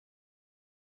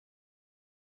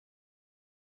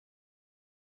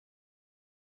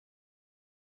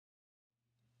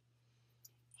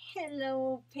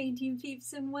Hello, painting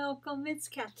peeps, and welcome. It's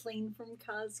Kathleen from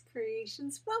COZ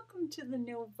Creations. Welcome to the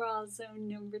No Bra Zone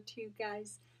number 2,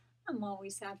 guys. I'm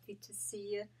always happy to see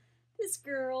you. This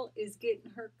girl is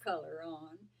getting her color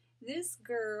on. This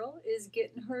girl is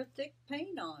getting her thick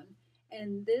paint on.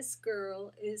 And this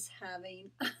girl is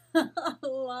having a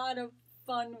lot of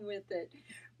fun with it.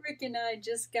 Rick and I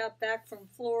just got back from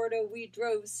Florida. We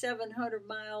drove 700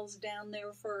 miles down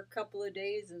there for a couple of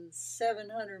days and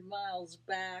 700 miles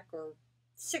back, or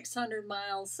 600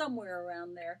 miles, somewhere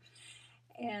around there.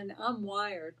 And I'm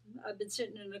wired. I've been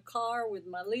sitting in a car with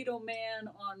my little man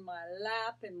on my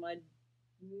lap and my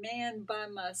man by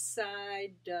my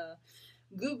side,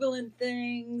 Googling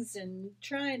things and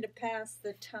trying to pass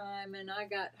the time. And I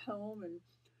got home and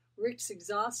Rick's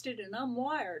exhausted and I'm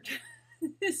wired.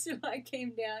 So I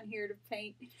came down here to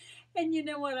paint, and you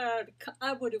know what,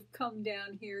 I would have come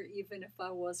down here even if I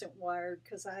wasn't wired,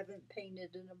 because I haven't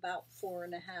painted in about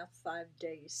 4.5, 5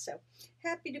 days. So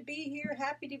happy to be here,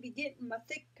 happy to be getting my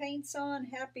thick paints on,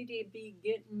 happy to be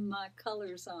getting my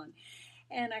colors on.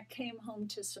 And I came home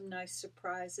to some nice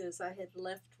surprises. I had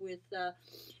left with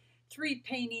 3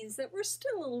 paintings that were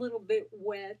still a little bit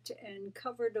wet and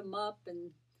covered them up and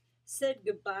said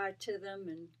goodbye to them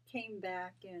and came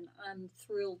back, and I'm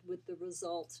thrilled with the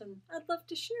results, and I'd love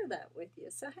to share that with you.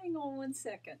 So hang on one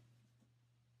second.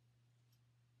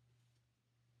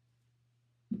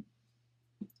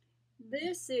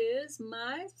 This is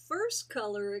my first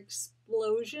color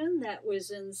explosion that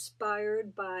was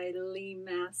inspired by Lee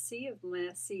Massey of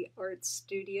Massey Art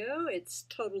Studio. It's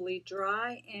totally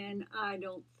dry, and I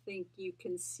don't think you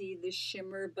can see the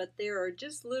shimmer, but there are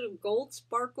just little gold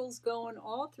sparkles going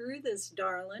all through this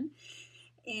darling.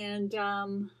 And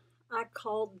I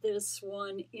called this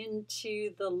one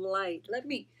Into the Light. Let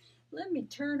me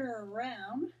turn her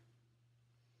around,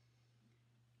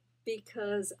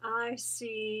 because I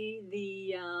see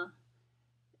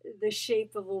the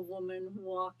shape of a woman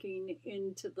walking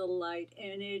into the light,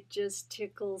 and it just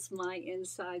tickles my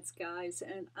insides, guys.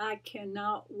 And I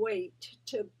cannot wait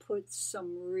to put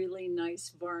some really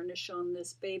nice varnish on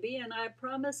this baby, and I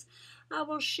promise I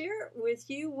will share it with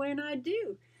you when I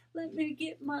do. Let me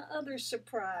get my other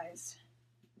surprise.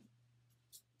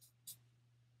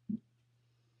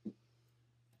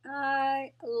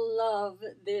 I love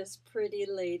this pretty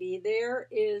lady. There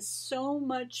is so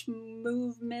much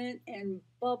movement and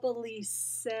bubbly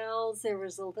cells. There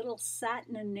was a little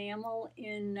satin enamel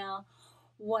in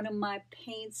one of my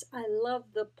paints. I love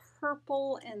the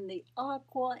purple and the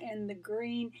aqua and the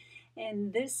green,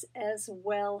 and this as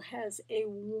well has a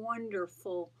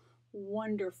wonderful,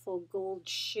 wonderful gold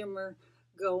shimmer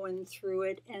going through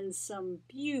it and some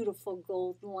beautiful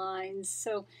gold lines.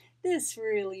 So this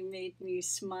really made me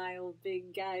smile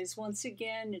big, guys. Once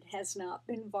again, it has not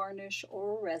been varnish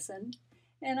or resin,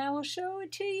 and I will show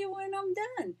it to you when I'm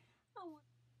done.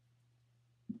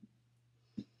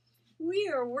 We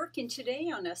are working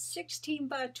today on a 16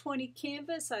 by 20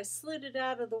 canvas. I slid it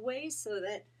out of the way so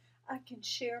that I can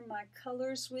share my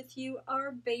colors with you.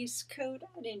 Our base coat,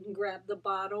 I didn't grab the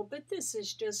bottle, but this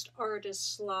is just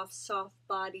Artist Loft Soft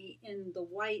Body in the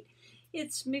white.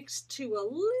 It's mixed to a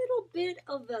little bit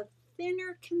of a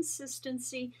thinner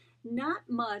consistency, not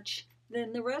much,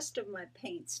 than the rest of my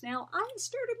paints. Now, I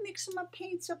started mixing my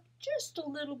paints up just a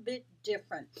little bit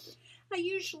different. I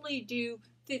usually do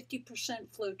 50%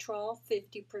 Floetrol,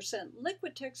 50%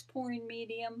 Liquitex pouring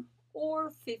medium,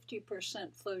 or 50%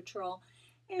 Floetrol,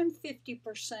 and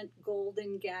 50%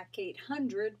 Golden GAC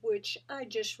 800, which I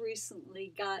just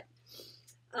recently got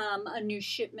a new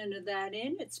shipment of that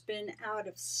in. It's been out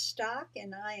of stock,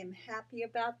 and I am happy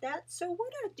about that. So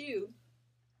what I do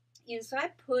is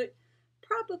I put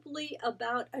probably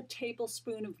about a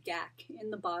tablespoon of GAC in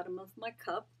the bottom of my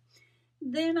cup.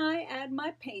 Then I add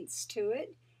my paints to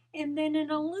it. And then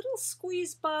in a little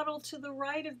squeeze bottle to the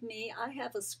right of me, I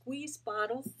have a squeeze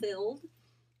bottle filled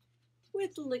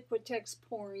with Liquitex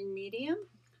pouring medium.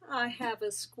 I have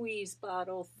a squeeze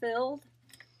bottle filled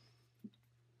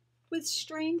with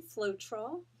strained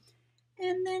Floetrol.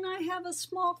 And then I have a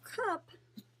small cup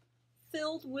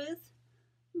filled with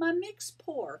my mix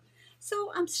pour.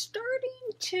 So I'm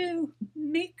starting to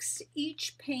mix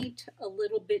each paint a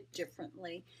little bit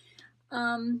differently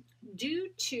due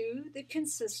to the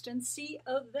consistency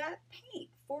of that paint.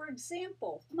 For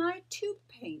example, my tube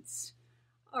paints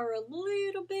are a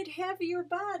little bit heavier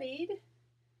bodied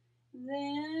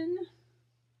than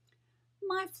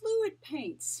my fluid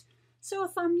paints. So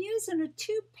if I'm using a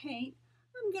tube paint,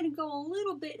 I'm going to go a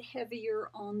little bit heavier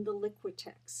on the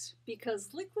Liquitex, because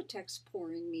Liquitex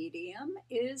pouring medium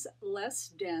is less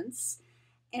dense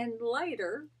and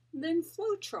lighter than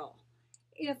Floetrol.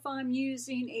 if I'm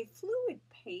using a fluid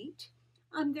paint,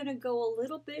 I'm going to go a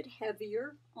little bit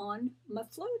heavier on my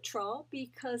Floetrol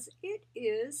because it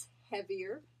is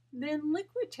heavier than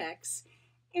Liquitex,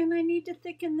 and I need to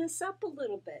thicken this up a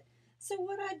little bit. So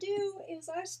what I do is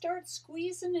I start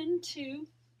squeezing into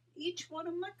each one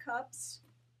of my cups,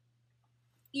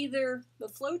 either the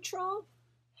Floetrol,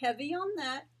 heavy on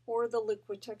that, or the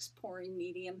Liquitex pouring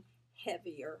medium,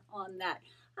 heavier on that.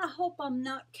 I hope I'm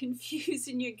not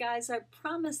confusing you guys. I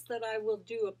promise that I will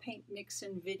do a paint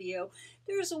mixing video.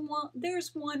 There's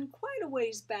one quite a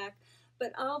ways back,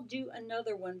 but I'll do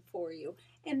another one for you.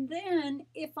 And then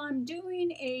if I'm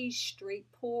doing a straight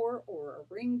pour or a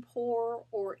ring pour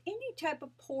or any type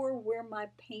of pour where my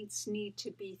paints need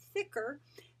to be thicker,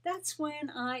 that's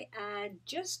when I add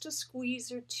just a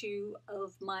squeeze or two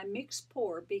of my mix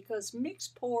pour, because mix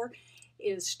pour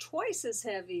is twice as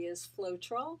heavy as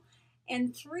Floetrol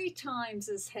and 3 times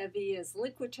as heavy as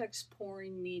Liquitex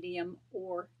pouring medium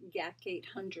or GAC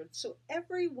 800. So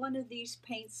every one of these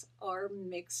paints are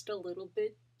mixed a little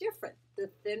bit different.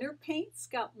 The thinner paints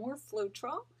got more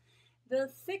Floetrol, the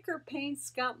thicker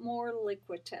paints got more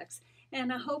Liquitex.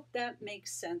 And I hope that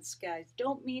makes sense, guys.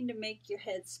 Don't mean to make your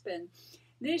head spin.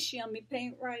 This yummy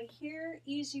paint right here,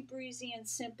 easy breezy and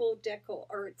simple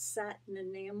DecoArt Satin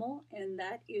Enamel, and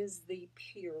that is the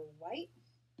pure white.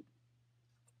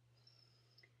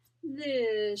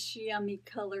 This yummy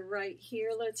color right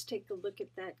here, let's take a look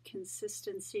at that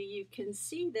consistency. You can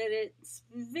see that it's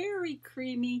very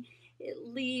creamy. It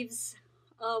leaves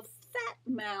a fat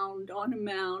mound on a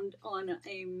mound on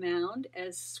a mound,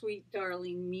 as sweet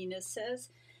darling Mina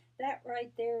says. That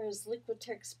right there is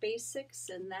Liquitex Basics,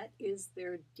 and that is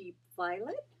their deep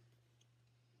violet.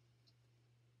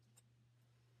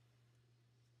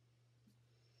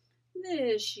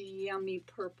 This yummy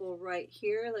purple right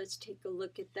here, let's take a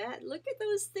look at that. Look at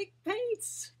those thick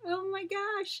paints. Oh my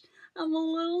gosh, I'm a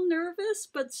little nervous,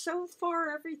 but so far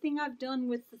everything I've done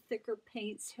with the thicker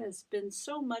paints has been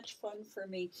so much fun for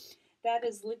me. That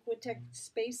is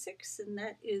Liquitex Basics, and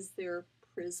that is their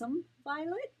Prism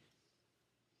violet.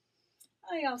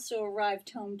 I also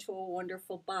arrived home to a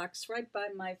wonderful box right by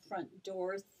my front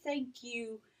door. Thank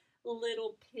you,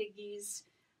 Little Piggies.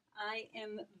 I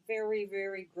am very,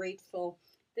 very grateful.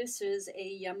 This is a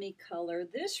yummy color.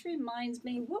 This reminds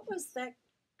me, what was that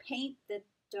paint that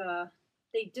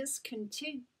they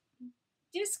discontinued,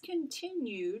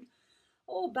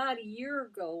 about a year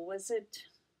ago? Was it?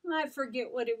 I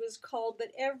forget what it was called,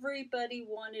 but everybody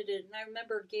wanted it. And I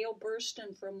remember Gail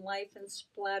Burston from Life and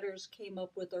Splatters came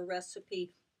up with a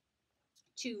recipe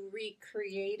to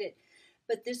recreate it.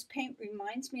 But this paint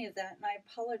reminds me of that, and I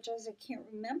apologize, I can't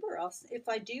remember. If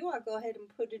I do, I'll go ahead and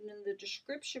put it in the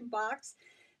description box.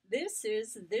 This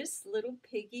is this little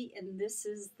piggy, and this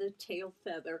is the tail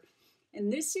feather.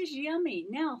 And this is yummy.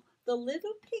 Now, the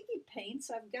little piggy paints,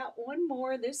 I've got one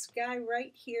more. This guy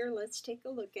right here, let's take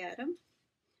a look at him.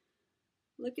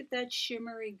 Look at that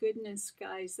shimmery goodness,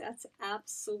 guys. That's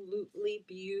absolutely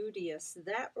beauteous.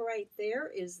 That right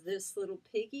there is this little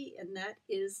piggy, and that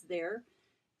is their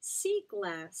sea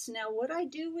glass. Now, what I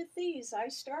do with these, I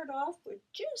start off with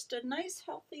just a nice,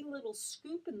 healthy little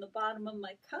scoop in the bottom of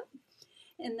my cup,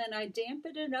 and then I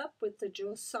dampen it up with the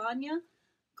Jo Sonja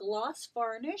Gloss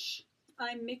Varnish.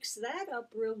 I mix that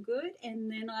up real good,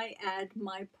 and then I add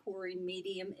my pouring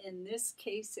medium. In this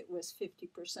case, it was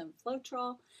 50%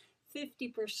 Floetrol,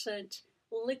 50%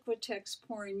 Liquitex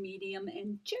pouring medium,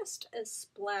 and just a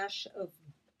splash of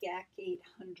GAC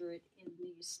 800 in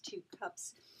these 2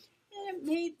 cups. And it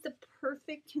made the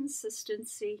perfect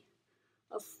consistency,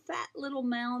 a fat little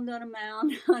mound on a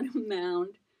mound on a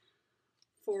mound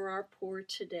for our pour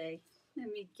today.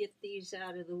 Let me get these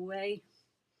out of the way.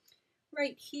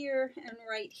 Right here and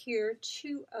right here,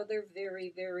 2 other very,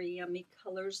 very yummy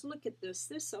colors. Look at this.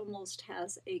 This almost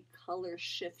has a color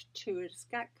shift to it. It's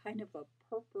got kind of a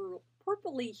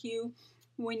purpley hue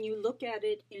when you look at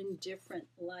it in different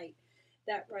light.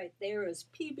 That right there is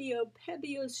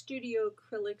Pebeo Studio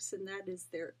Acrylics, and that is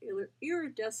their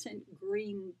iridescent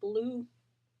green blue.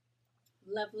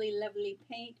 Lovely, lovely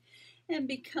paint, and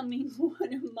becoming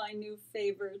one of my new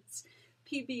favorites.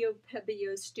 Pebeo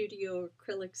Studio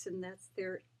Acrylics, and that's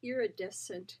their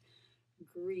iridescent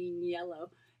green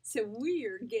yellow. So we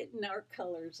are getting our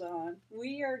colors on.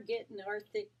 We are getting our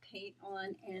thick paint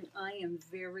on, and I am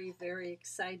very, very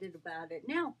excited about it.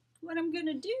 Now, what I'm going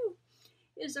to do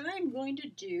is I'm going to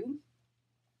do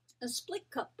a split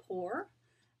cup pour,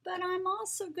 but I'm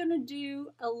also going to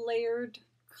do a layered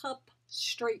cup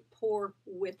straight pour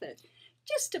with it.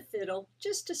 Just to fiddle,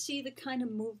 just to see the kind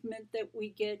of movement that we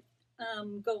get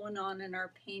going on in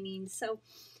our painting. So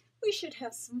we should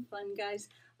have some fun, guys.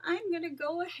 I'm going to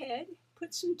go ahead,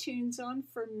 put some tunes on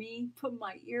for me, put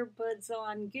my earbuds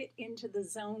on, get into the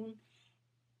zone,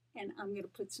 and I'm going to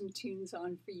put some tunes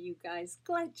on for you guys.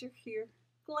 Glad you're here.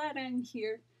 Glad I'm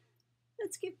here.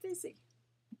 Let's get busy.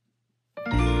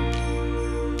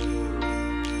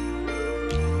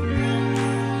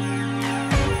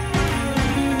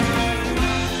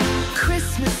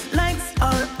 Christmas lights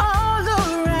are all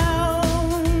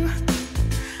around.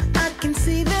 I can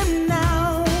see them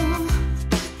now.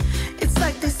 It's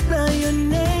like they spell your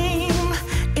name.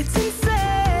 It's insane.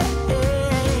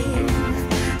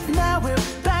 Now we're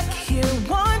back here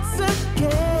once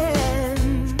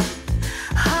again.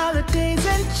 Holidays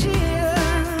and cheer.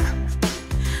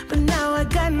 But now I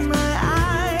got my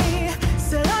eye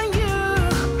set on you.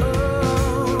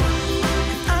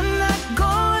 I'm not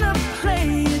gonna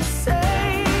play it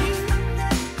safe.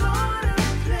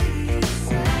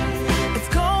 It's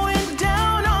going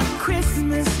down on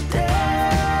Christmas Day.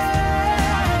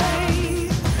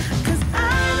 'Cause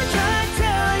I've been trying to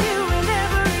tell you in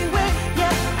every way.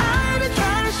 Yeah, I've been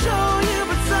trying to show you,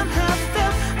 but somehow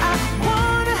felt I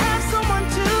wanna have someone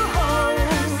to hold.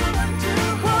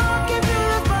 Walking through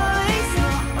the falling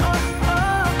snow.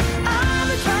 I've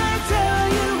been trying to tell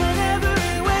you in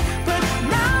every way, but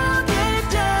now I'll get it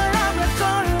done. I'm not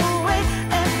gonna wait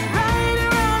and right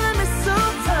around the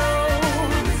mistletoe.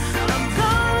 I'm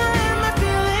gonna let my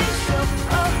feelings show.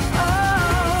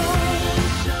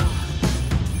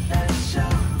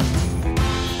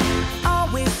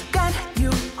 Always got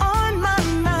you on my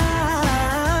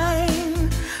mind,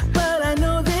 but I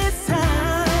know this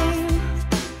time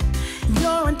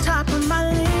you're on top of my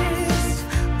list.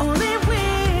 Only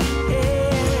wish.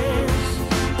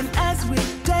 And as we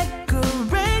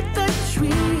decorate the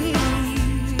tree,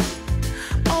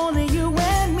 only you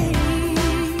and me,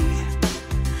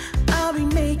 I'll be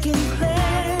making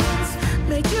plans,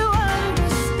 make you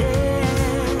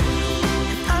understand.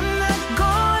 I'm not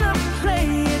gonna play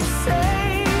it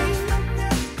safe.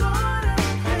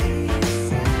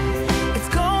 It's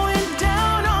going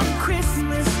down on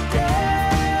Christmas Day.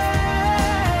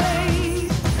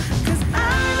 'Cause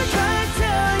I've been trying to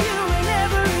tell you in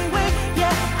every way.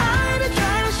 Yeah, I've been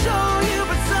trying to show you,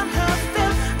 but somehow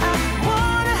felt I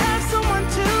wanna have someone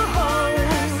to hold.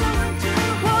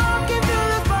 Walking through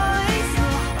the falling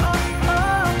snow.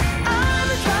 I've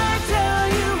been trying to tell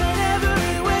you in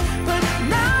every way, but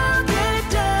now I'll get it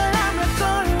done. I'm not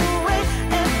gonna wait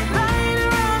and right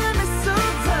around the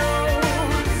mistletoe.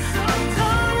 I'm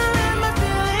gonna let my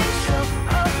feelings show.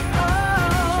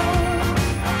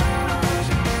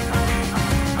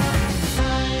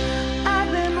 I've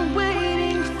been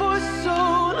waiting for so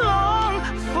long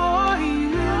for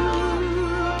you,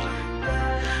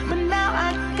 but now I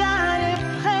got it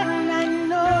planned. I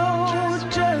know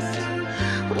just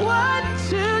what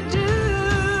to do.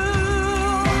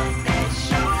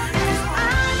 'Cause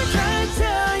I've been trying to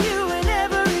tell you in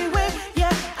every way.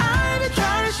 Yeah, I've been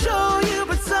trying to show you,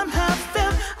 but somehow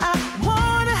felt I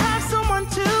wanna have someone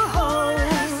to hold.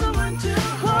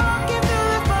 Walking through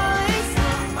the falling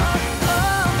snow.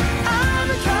 I've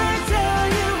been trying to tell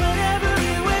you in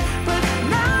every way, but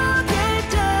now I'll get it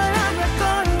done. I'm not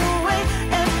gonna wait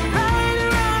and right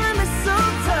around the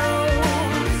mistletoe.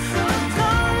 I'm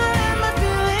gonna let my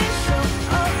feelings show.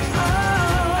 I'm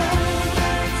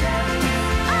trying to tell you.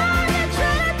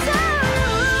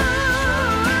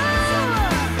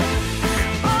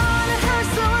 Wanna have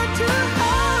someone to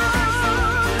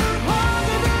hold.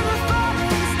 Walking through the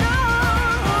falling snow.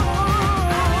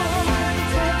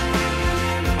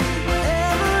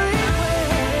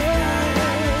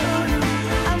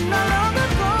 I'm no longer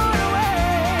going away.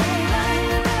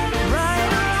 Right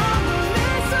around the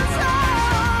mistletoe.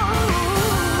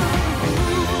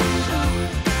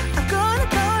 I'm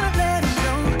gonna let it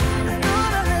show. I'm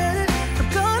gonna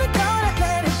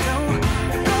let it show.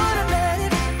 I'm gonna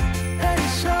let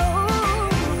it show.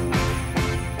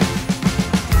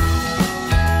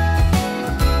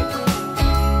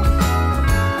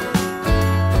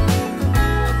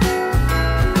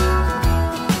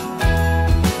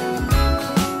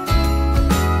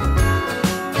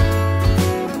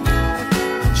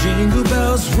 Jingle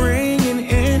bells ringing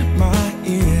in my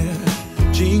ear.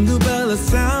 Jingle bell, a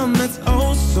sound that's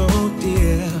oh so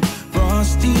dear.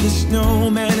 Frosty the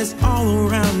snowman is all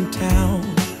around town.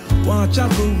 Watch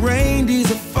out for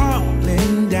reindeers are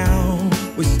falling down.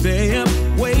 We stay up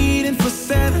waiting for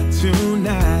Santa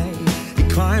tonight. He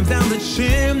climbs down the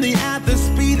chimney at the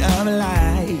speed of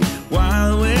light,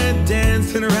 while we're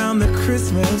dancing around the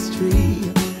Christmas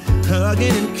tree,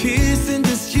 hugging and kissing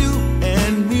just you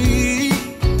and me.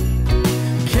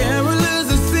 Carolers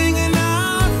are singing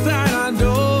outside our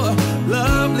door,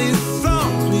 lovely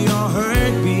songs we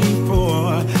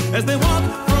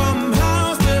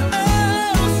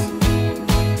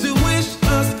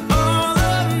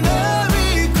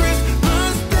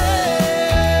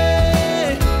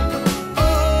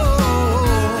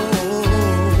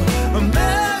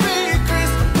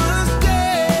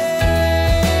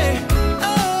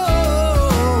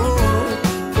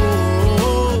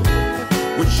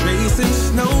Tracing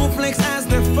snowflakes as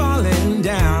they're falling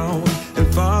down, and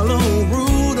follow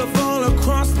Rudolph all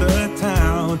across the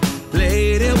town.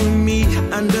 Played it with me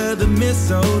under the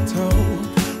mistletoe,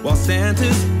 while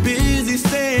Santa's busy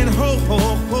saying ho, ho,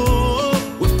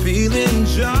 ho. We're feeling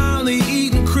jolly,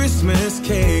 eating Christmas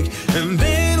cake, and